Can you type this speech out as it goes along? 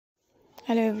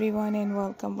Hello everyone and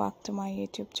welcome back to my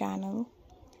YouTube channel.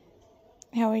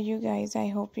 How are you guys? I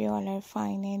hope you all are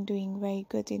fine and doing very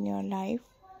good in your life.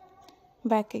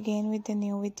 Back again with a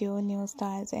new video, new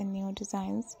styles and new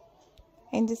designs.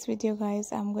 In this video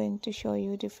guys, I'm going to show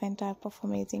you different type of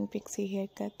amazing pixie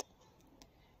haircut.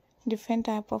 Different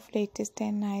type of latest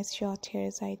and nice short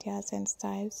hairs ideas and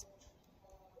styles.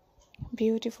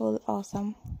 Beautiful,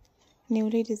 awesome,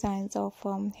 newly designs of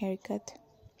haircut.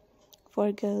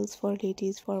 For girls, for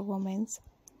ladies, for women.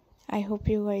 I hope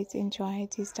you guys enjoy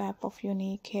this type of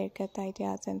unique haircut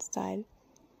ideas and style.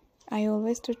 I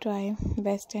always to try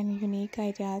best and unique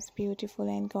ideas, beautiful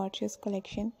and gorgeous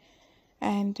collection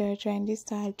and trendy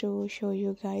style to show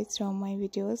you guys from my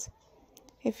videos.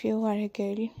 If you are a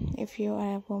girl, if you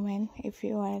are a woman, if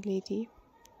you are a lady,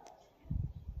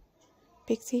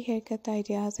 pixie haircut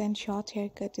ideas and short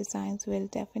haircut designs will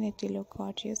definitely look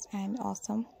gorgeous and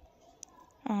awesome.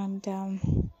 And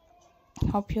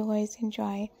hope you guys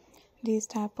enjoy these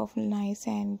type of nice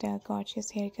and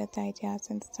gorgeous haircut ideas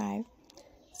and style.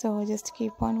 So just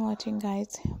keep on watching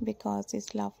guys, because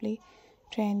it's lovely,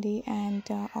 trendy and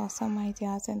awesome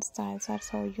ideas and styles are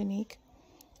so unique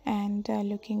and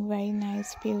looking very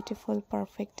nice, beautiful,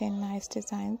 perfect and nice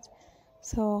designs.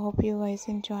 So hope you guys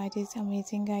enjoy these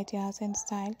amazing ideas and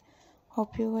style.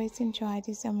 Hope you guys enjoy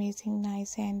these amazing,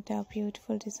 nice and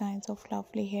beautiful designs of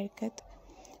lovely haircut,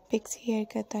 pixie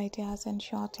haircut ideas and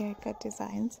short haircut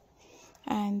designs.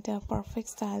 And perfect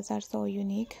styles are so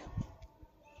unique,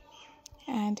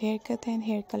 and haircut and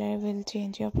hair color will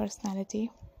change your personality.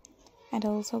 And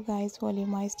also guys,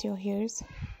 volumize your hairs.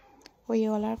 We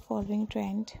all are following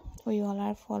trend, we all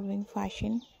are following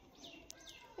fashion.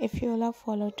 If you love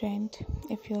follow trend,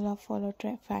 if you love follow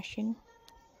fashion,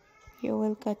 you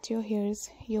will cut your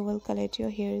hairs, you will collect your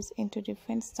hairs into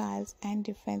different styles and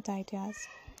different ideas.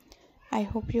 I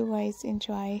hope you guys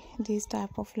enjoy these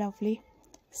type of lovely,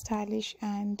 stylish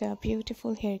and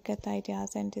beautiful haircut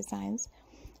ideas and designs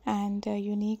and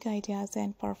unique ideas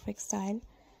and perfect style.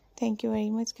 Thank you very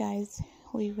much guys.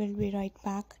 We will be right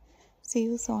back. See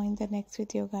you soon in the next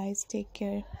video guys. Take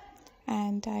care,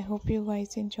 and I hope you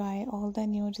guys enjoy all the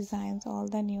new designs, all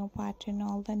the new pattern,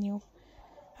 all the new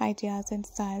ideas and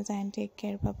styles, and take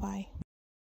care. Bye bye.